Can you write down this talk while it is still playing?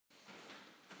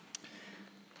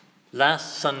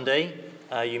Last Sunday,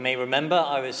 you may remember,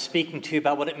 I was speaking to you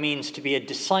about what it means to be a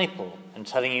disciple and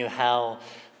telling you how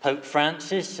Pope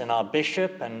Francis and our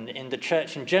bishop and in the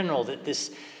church in general, that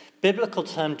this biblical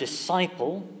term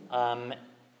disciple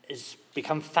has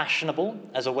become fashionable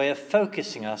as a way of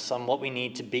focusing us on what we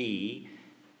need to be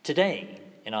today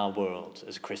in our world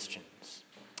as Christians.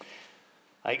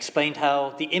 I explained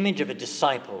how the image of a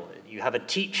disciple, you have a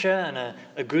teacher and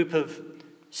a group of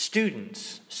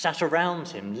students sat around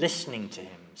him, listening to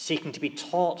him, seeking to be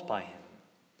taught by him,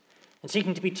 and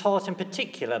seeking to be taught in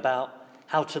particular about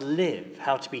how to live,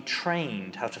 how to be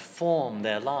trained, how to form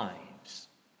their lives.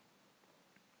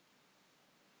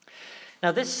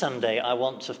 Now, this Sunday, I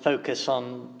want to focus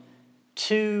on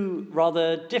two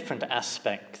rather different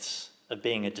aspects of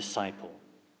being a disciple.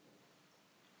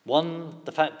 One,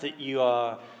 the fact that you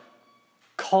are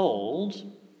called,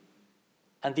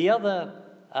 and the other,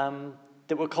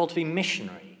 that we're called to be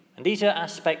missionary. And these are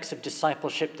aspects of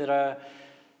discipleship that are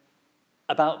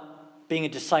about being a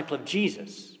disciple of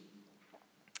Jesus.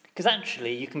 Because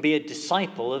actually, you can be a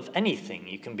disciple of anything.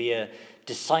 You can be a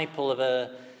disciple of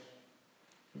a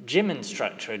gym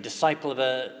instructor, a disciple of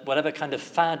a whatever kind of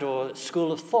fad or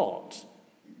school of thought.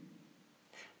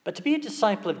 But to be a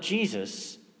disciple of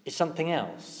Jesus is something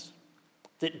else.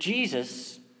 That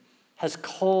Jesus has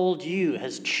called you,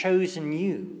 has chosen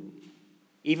you,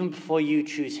 even before you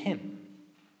choose him.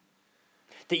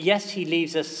 That yes, he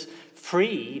leaves us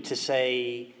free to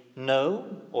say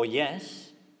no or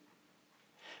yes,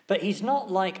 but he's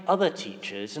not like other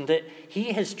teachers, and that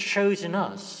he has chosen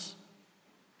us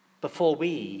before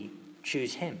we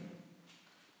choose him.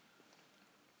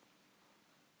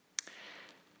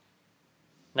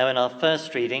 Now, in our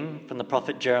first reading from the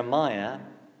prophet Jeremiah,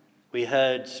 we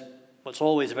heard what's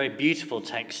always a very beautiful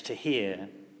text to hear,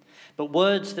 but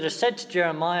words that are said to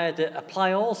Jeremiah that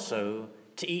apply also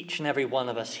to each and every one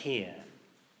of us here.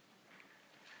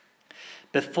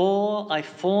 Before I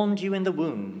formed you in the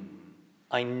womb,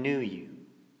 I knew you.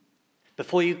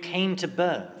 Before you came to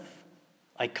birth,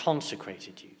 I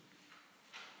consecrated you.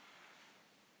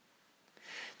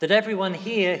 That everyone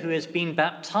here who has been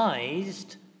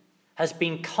baptized has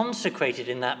been consecrated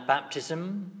in that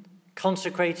baptism,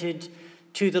 consecrated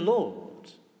to the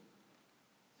Lord.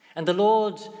 And the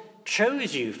Lord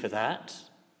chose you for that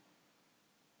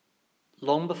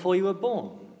long before you were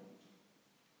born.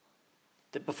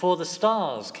 That before the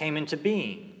stars came into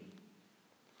being,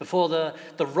 before the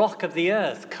rock of the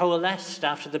earth coalesced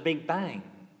after the Big Bang,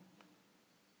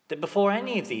 that before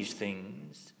any of these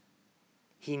things,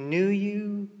 he knew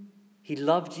you, he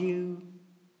loved you,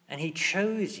 and he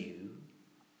chose you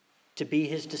to be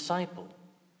his disciple.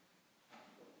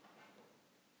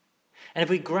 And if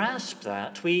we grasp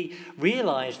that, we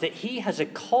realize that he has a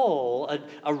call,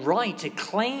 a right, a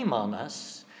claim on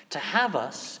us to have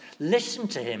us listen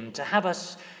to him, to have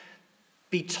us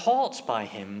be taught by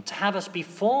him, to have us be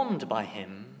formed by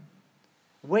him,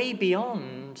 way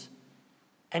beyond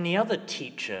any other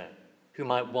teacher who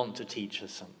might want to teach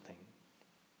us something.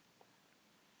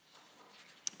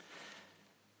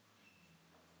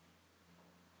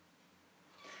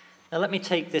 Now let me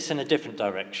take this in a different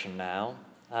direction now.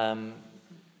 With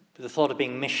the thought of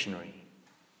being missionary.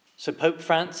 So Pope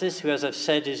Francis, who, as I've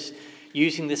said, is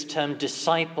using this term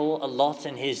disciple a lot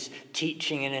in his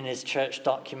teaching and in his church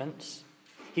documents,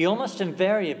 he almost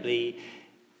invariably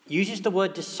uses the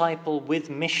word disciple with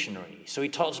missionary. So he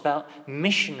talks about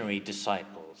missionary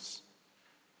disciples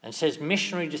and says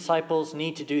missionary disciples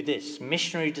need to do this,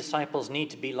 missionary disciples need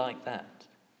to be like that.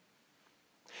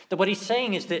 That what he's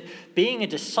saying is that being a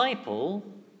disciple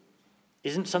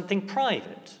isn't something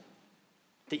private.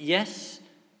 That yes,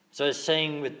 so I was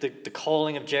saying with the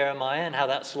calling of Jeremiah and how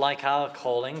that's like our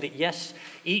calling, that yes,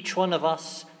 each one of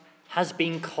us has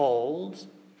been called,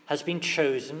 has been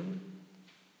chosen,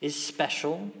 is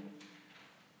special.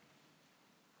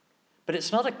 But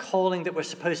it's not a calling that we're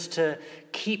supposed to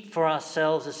keep for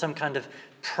ourselves as some kind of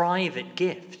private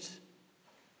gift.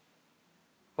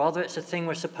 Rather, it's a thing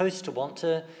we're supposed to want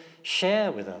to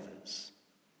share with others.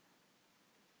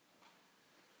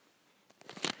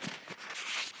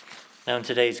 Now, in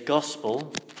today's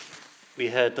gospel, we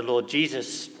heard the Lord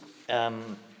Jesus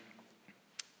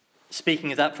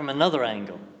speaking of that from another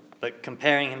angle, but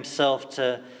comparing himself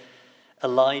to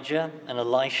Elijah and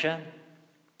Elisha,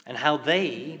 and how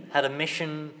they had a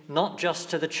mission not just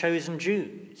to the chosen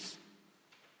Jews.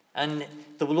 And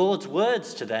the Lord's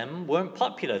words to them weren't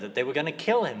popular, that they were going to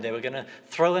kill him, they were going to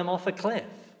throw him off a cliff.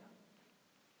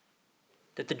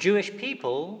 That the Jewish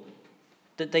people,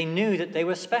 that they knew that they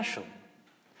were special.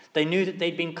 They knew that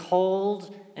they'd been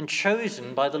called and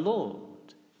chosen by the Lord.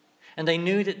 And they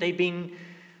knew that they'd been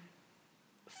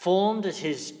formed as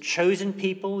his chosen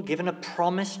people, given a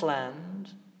promised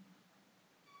land.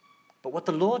 But what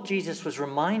the Lord Jesus was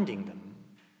reminding them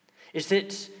is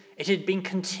that it had been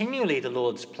continually the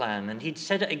Lord's plan, and he'd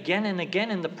said it again and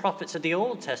again in the prophets of the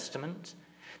Old Testament,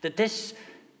 that this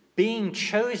being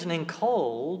chosen and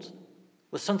called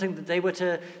was something that they were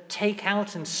to take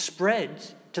out and spread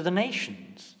to the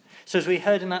nations. So as we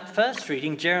heard in that first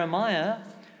reading, Jeremiah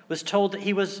was told that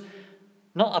he was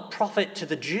not a prophet to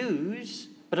the Jews,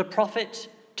 but a prophet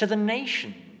to the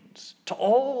nations, to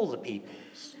all the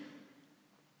peoples.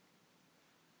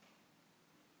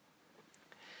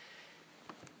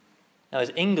 Now, as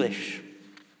English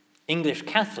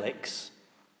Catholics,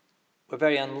 we're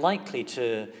very unlikely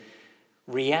to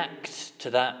react to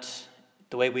that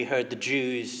the way we heard the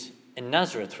Jews in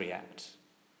Nazareth react.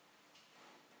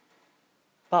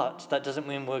 But that doesn't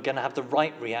mean we're going to have the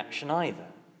right reaction either.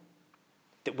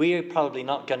 That we're probably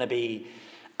not going to be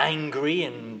angry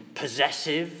and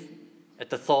possessive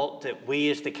at the thought that we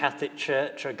as the Catholic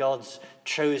Church are God's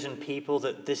chosen people,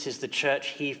 that this is the church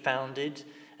he founded,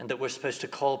 and that we're supposed to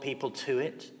call people to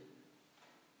it.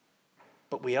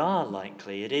 But we are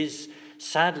likely, it is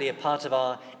sadly a part of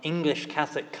our English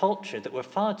Catholic culture, that we're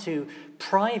far too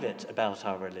private about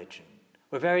our religion.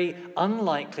 We're very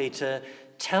unlikely to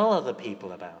tell other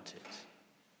people about it.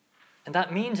 And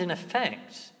that means, in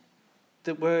effect,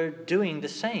 that we're doing the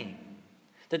same.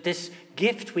 That this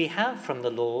gift we have from the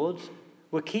Lord,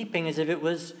 we're keeping as if it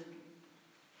was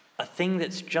a thing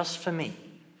that's just for me,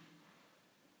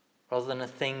 rather than a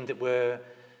thing that we're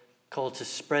called to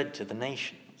spread to the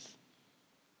nations.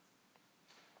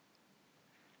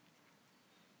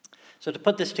 So to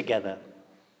put this together,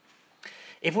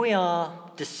 if we are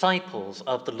disciples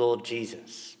of the Lord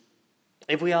Jesus,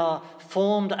 if we are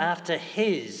formed after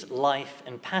his life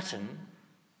and pattern,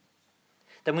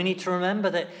 then we need to remember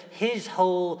that his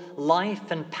whole life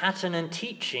and pattern and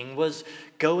teaching was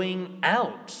going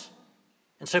out.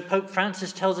 And so Pope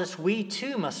Francis tells us we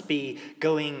too must be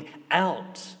going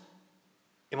out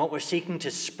in what we're seeking to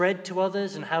spread to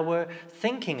others and how we're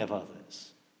thinking of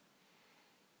others.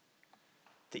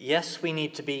 That yes, we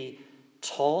need to be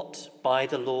taught by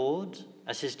the Lord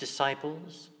as his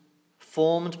disciples,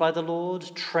 formed by the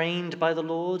Lord, trained by the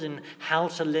Lord in how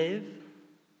to live,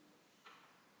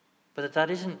 but that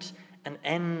isn't an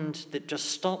end that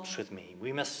just stops with me.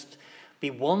 We must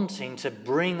be wanting to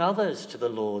bring others to the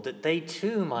Lord, that they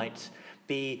too might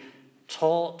be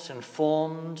taught and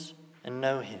formed and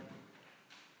know him.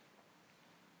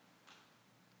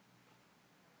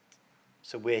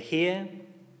 So we're here,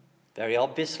 very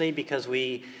obviously, because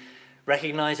we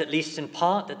recognize, at least in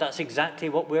part, that that's exactly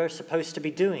what we're supposed to be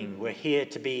doing. We're here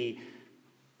to be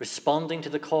responding to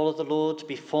the call of the Lord, to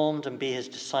be formed and be his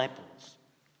disciples.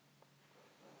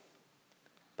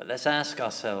 But let's ask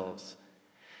ourselves,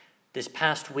 this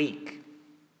past week,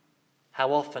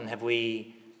 how often have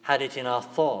we had it in our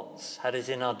thoughts, had it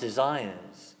in our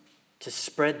desires to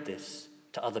spread this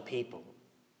to other people?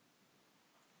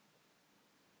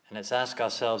 And let's ask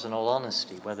ourselves in all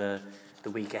honesty whether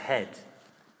the week ahead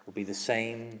will be the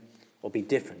same or be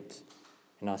different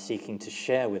in our seeking to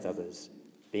share with others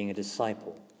being a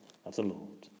disciple of the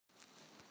Lord.